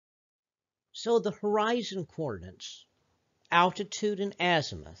So the horizon coordinates, altitude and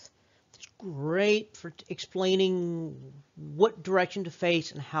azimuth, it's great for explaining what direction to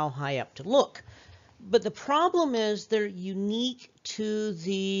face and how high up to look. But the problem is they're unique to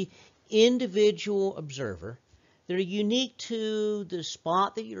the individual observer. They're unique to the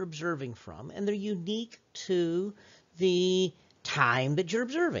spot that you're observing from, and they're unique to the time that you're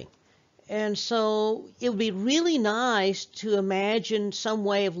observing. And so it would be really nice to imagine some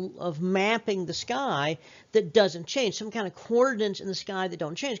way of mapping the sky that doesn't change, some kind of coordinates in the sky that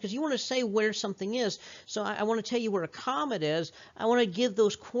don't change, because you want to say where something is. So I want to tell you where a comet is. I want to give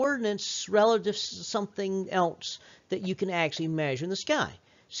those coordinates relative to something else that you can actually measure in the sky.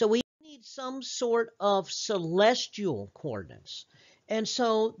 So we need some sort of celestial coordinates. And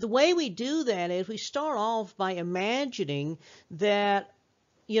so the way we do that is we start off by imagining that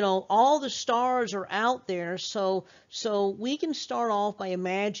all the stars are out there, so we can start off by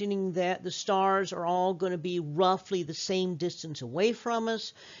imagining that the stars are all going to be roughly the same distance away from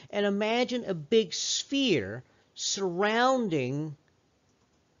us, and imagine a big sphere surrounding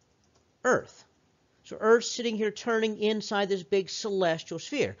Earth. So Earth's sitting here turning inside this big celestial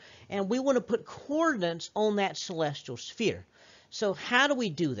sphere, and we want to put coordinates on that celestial sphere. So how do we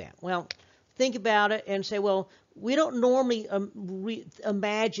do that? Well, think about it and say, well, we don't normally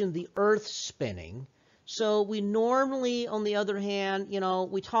imagine the Earth spinning. So we normally, on the other hand,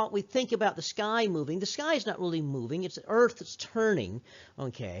 we think about the sky moving. The sky is not really moving. It's the Earth that's turning,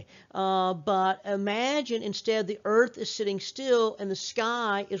 okay? But imagine instead the Earth is sitting still and the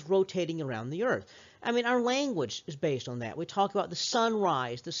sky is rotating around the Earth. I mean, our language is based on that. We talk about the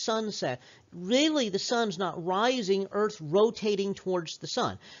sunrise, the sunset. Really, the sun's not rising, Earth's rotating towards the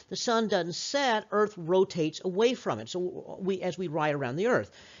sun. The sun doesn't set, Earth rotates away from it. So as we ride around the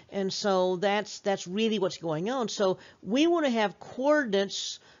Earth. And so that's really what's going on. So we want to have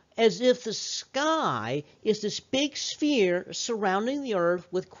coordinates as if the sky is this big sphere surrounding the Earth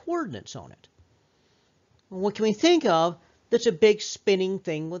with coordinates on it. What can we think of that's a big spinning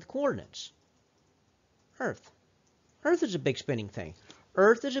thing with coordinates? Earth. Earth is a big spinning thing.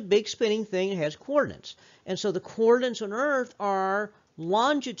 Earth is a big spinning thing that has coordinates. And so the coordinates on Earth are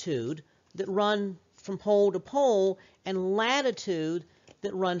longitude that run from pole to pole and latitude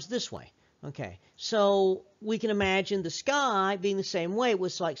that runs this way. Okay, so we can imagine the sky being the same way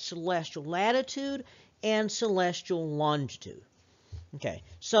with like celestial latitude and celestial longitude. Okay,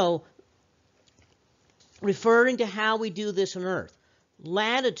 so referring to how we do this on Earth,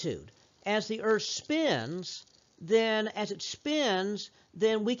 latitude. As the Earth spins, then as it spins,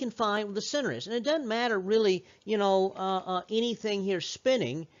 then we can find where the center is. And it doesn't matter really, anything here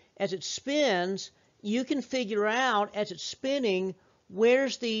spinning. As it spins, you can figure out as it's spinning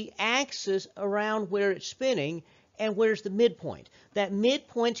where's the axis around where it's spinning and where's the midpoint. That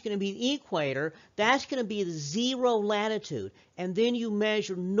midpoint's going to be the equator. That's going to be the 0 latitude. And then you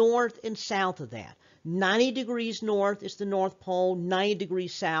measure north and south of that. 90 degrees north is the North Pole, 90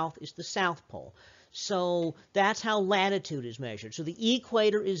 degrees south is the South Pole. So that's how latitude is measured. So the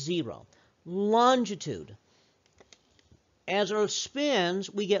equator is 0. Longitude. As Earth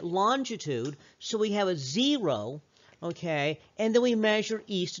spins, we get longitude, so we have a 0, okay, and then we measure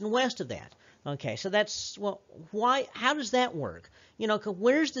east and west of that. Okay, so that's, well, how does that work?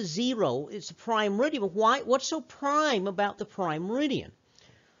 Where's the 0? It's a prime meridian, but what's so prime about the prime meridian?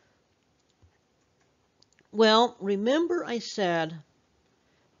 Well, remember I said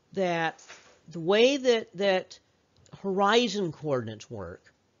that the way that horizon coordinates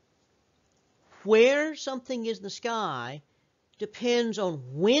work, where something is in the sky depends on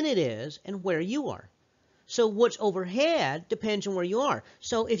when it is and where you are. So what's overhead depends on where you are.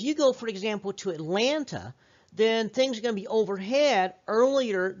 So if you go, for example, to Atlanta, then things are going to be overhead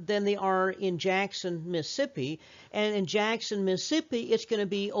earlier than they are in Jackson, Mississippi. And in Jackson, Mississippi, it's going to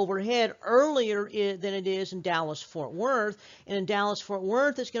be overhead earlier than it is in Dallas-Fort Worth. And in Dallas-Fort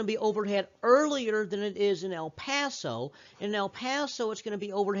Worth, it's going to be overhead earlier than it is in El Paso. And in El Paso, it's going to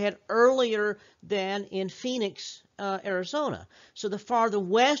be overhead earlier than in Phoenix, Arizona. So the farther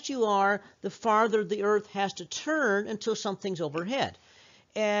west you are, the farther the Earth has to turn until something's overhead.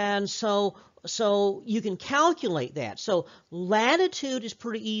 And so you can calculate that. So latitude is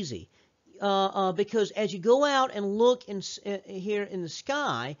pretty easy because as you go out and look here in the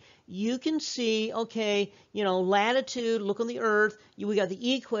sky, you can see, okay, latitude, look on the Earth, we got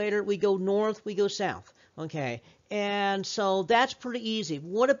the equator, we go north, we go south, okay? And so that's pretty easy.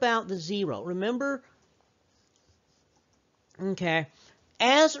 What about the 0? Remember, okay,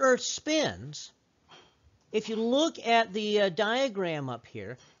 as Earth spins, if you look at the diagram up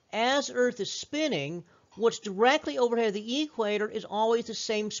here, as Earth is spinning, what's directly overhead the equator is always the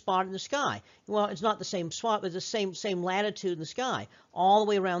same spot in the sky. Well, it's not the same spot, but it's the same latitude in the sky, all the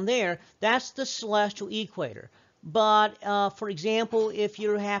way around there. That's the celestial equator. But, for example, if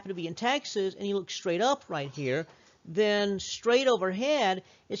you happen to be in Texas and you look straight up right here, then straight overhead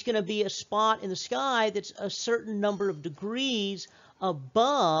it's going to be a spot in the sky that's a certain number of degrees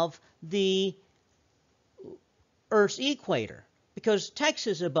above the Earth's equator, because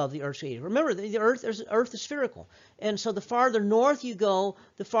Texas is above the Earth's equator. Remember, the Earth is spherical, and so the farther north you go,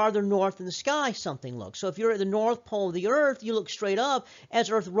 the farther north in the sky something looks. So if you're at the North Pole of the Earth, you look straight up.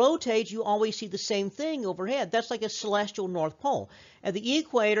 As Earth rotates, you always see the same thing overhead. That's like a celestial North Pole. At the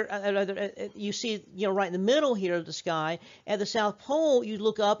equator, you see, right in the middle here of the sky. At the South Pole, you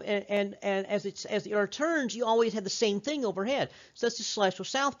look up, and as the Earth turns, you always have the same thing overhead. So that's the celestial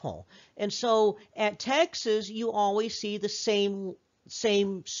South Pole. And so at Texas, you always see the same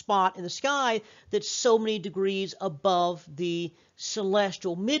spot in the sky that's so many degrees above the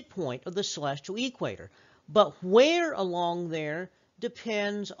celestial midpoint of the celestial equator. But where along there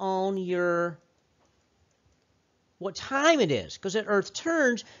depends on what time it is, because at Earth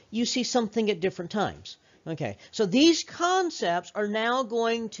turns, you see something at different times. Okay, so these concepts are now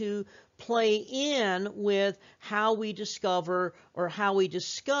going to play in with how we discover or how we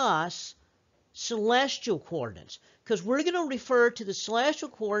discuss celestial coordinates, because we're going to refer to the celestial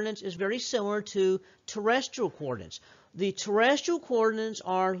coordinates as very similar to terrestrial coordinates. The terrestrial coordinates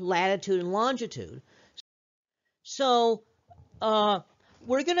are latitude and longitude. So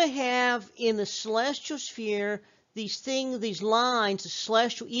we're going to have in the celestial sphere these lines, the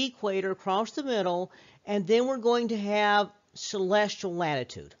celestial equator across the middle, and then we're going to have celestial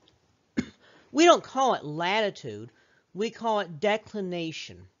latitude. We don't call it latitude, we call it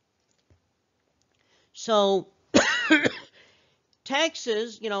declination. So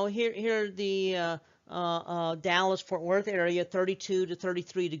Texas, here the Dallas-Fort Worth area, 32 to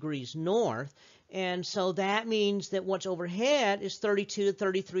 33 degrees north. And so that means that what's overhead is 32 to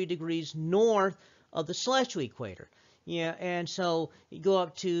 33 degrees north of the celestial equator. Yeah, and so you go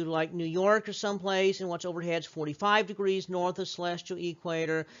up to like New York or someplace, and what's overhead is 45 degrees north of the celestial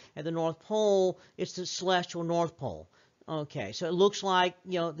equator. At the North Pole, it's the celestial North Pole. Okay, so it looks like,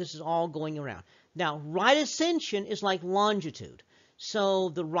 this is all going around. Now, right ascension is like longitude. So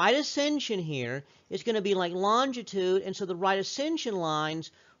the right ascension here is going to be like longitude, and so the right ascension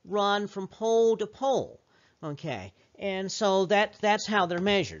lines run from pole to pole. Okay, and so that's how they're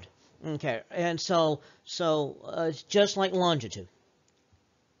measured. Okay, and so it's just like longitude.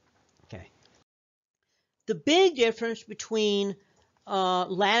 Okay. The big difference between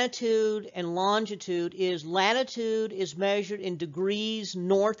latitude and longitude is latitude is measured in degrees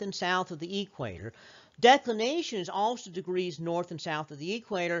north and south of the equator. Declination is also degrees north and south of the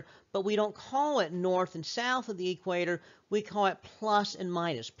equator, but we don't call it north and south of the equator. We call it plus and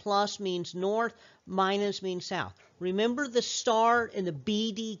minus. Plus means north, minus means south. Remember the star in the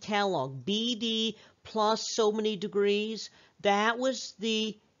BD catalog, BD plus so many degrees? That was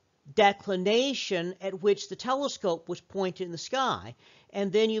the declination at which the telescope was pointed in the sky.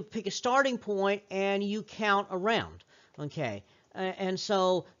 And then you pick a starting point and you count around. Okay. And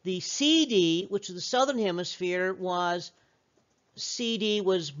so the CD, which is the southern hemisphere, CD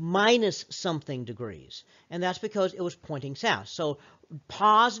was minus something degrees. And that's because it was pointing south. So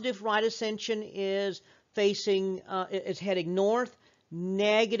positive right ascension is facing, is heading north.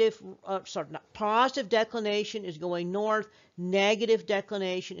 Positive declination is going north. Negative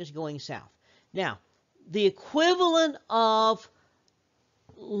declination is going south. Now, the equivalent of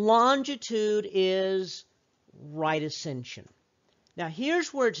longitude is right ascension. Now,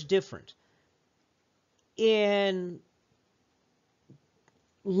 here's where it's different. In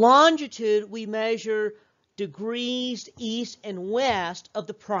longitude, we measure degrees east and west of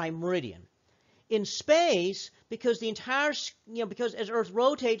the prime meridian. In space, because because as Earth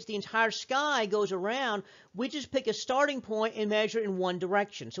rotates, the entire sky goes around, we just pick a starting point and measure in one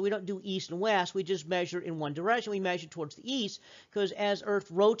direction. So we don't do east and west, we just measure in one direction. We measure towards the east, because as Earth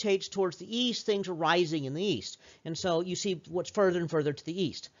rotates towards the east, things are rising in the east. And so you see what's further and further to the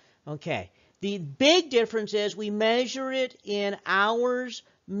east. Okay. The big difference is we measure it in hours,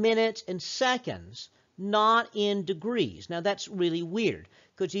 minutes, and seconds, not in degrees. Now that's really weird,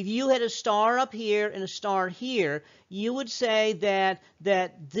 because if you had a star up here and a star here, you would say that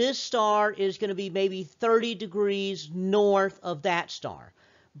this star is going to be maybe 30 degrees north of that star.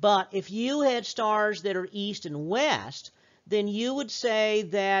 But if you had stars that are east and west, then you would say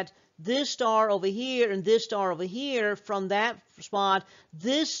that this star over here and this star over here, from that spot,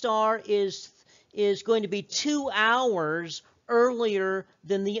 this star is going to be 2 hours earlier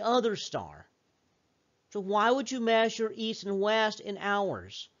than the other star. So why would you measure east and west in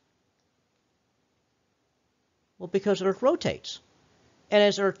hours? Well, because Earth rotates. And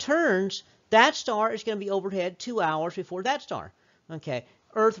as Earth turns, that star is going to be overhead 2 hours before that star. Okay.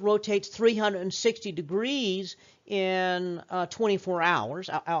 Earth rotates 360 degrees in 24 hours.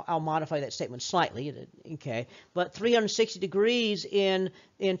 I'll modify that statement slightly. Okay. But 360 degrees in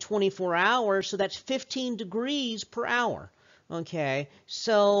 24 hours, so that's 15 degrees per hour. Okay,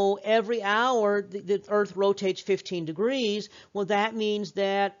 so every hour the Earth rotates 15 degrees. Well, that means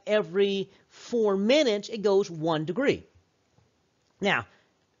that every 4 minutes it goes 1 degree. Now,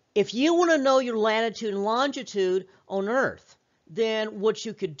 if you want to know your latitude and longitude on Earth, then what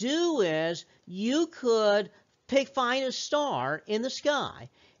you could do is you could find a star in the sky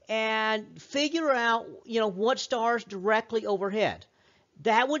and figure out, what stars directly overhead.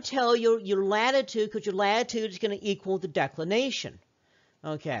 That would tell you your latitude, because your latitude is going to equal the declination.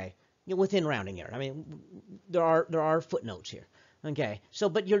 Okay, within rounding error. I mean, there are footnotes here. Okay, so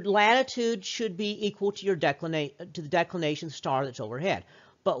but your latitude should be equal to the declination of the star that's overhead.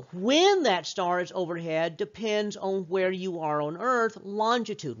 But when that star is overhead depends on where you are on Earth,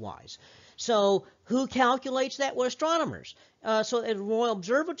 longitude-wise. So who calculates that? Well, astronomers. So at the Royal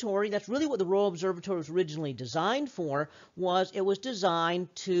Observatory, that's really what the Royal Observatory was originally designed for, it was designed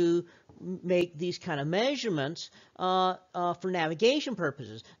to make these kind of measurements for navigation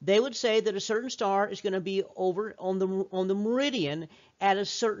purposes. They would say that a certain star is going to be over on the meridian at a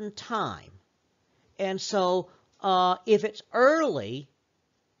certain time. And so if it's early,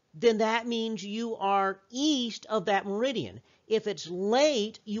 then that means you are east of that meridian. If it's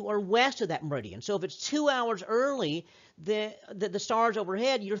late, you are west of that meridian. So if it's 2 hours early, the star's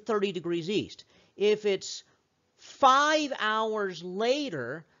overhead, you're 30 degrees east. If it's 5 hours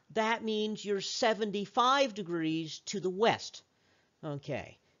later, that means you're 75 degrees to the west.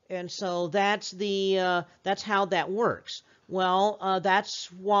 Okay, and so that's how that works. Well, that's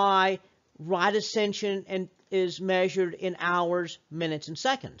why right ascension is measured in hours, minutes, and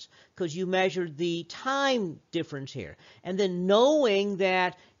seconds, because you measured the time difference here. And then knowing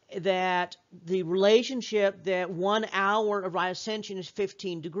that the relationship that 1 hour of right ascension is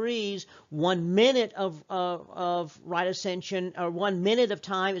 15 degrees, 1 minute of right ascension, or 1 minute of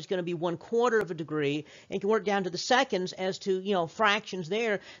time is going to be 1/4 of a degree, and you can work down to the seconds as to, fractions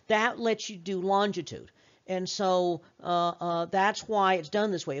there. That lets you do longitude. And so that's why it's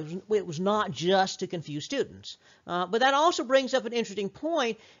done this way. It was not just to confuse students. But that also brings up an interesting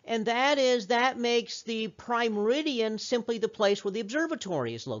point, and that is that makes the prime meridian simply the place where the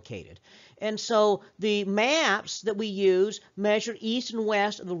observatory is located. And so the maps that we use measure east and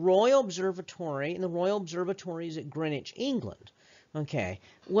west of the Royal Observatory, and the Royal Observatory is at Greenwich, England. Okay,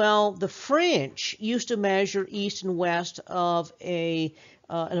 well, the French used to measure east and west of an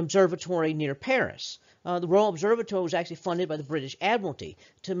observatory near Paris. The Royal Observatory was actually funded by the British Admiralty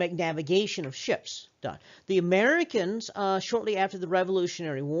to make navigation of ships done. The Americans, shortly after the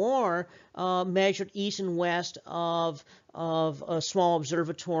Revolutionary War, measured east and west of a small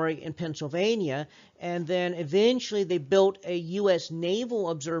observatory in Pennsylvania, and then eventually they built a U.S. Naval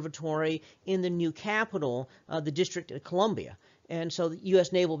Observatory in the new capital, the District of Columbia. And so the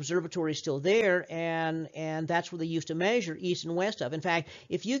U.S. Naval Observatory is still there, and that's where they used to measure east and west of. In fact,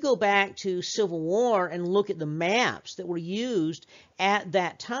 if you go back to Civil War and look at the maps that were used at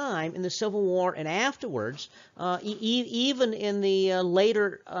that time in the Civil War and afterwards, even in the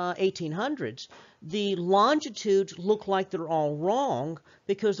later 1800s, the longitudes look like they're all wrong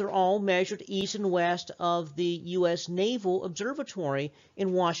because they're all measured east and west of the U.S. Naval Observatory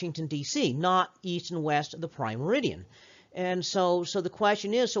in Washington, D.C., not east and west of the prime meridian. And so the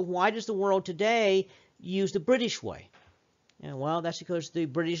question is, so why does the world today use the British way? And well, that's because the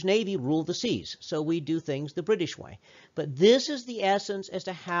British Navy ruled the seas, so we do things the British way. But this is the essence as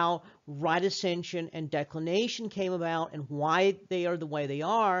to how right ascension and declination came about and why they are the way they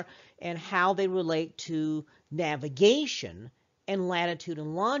are and how they relate to navigation and latitude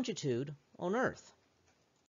and longitude on Earth.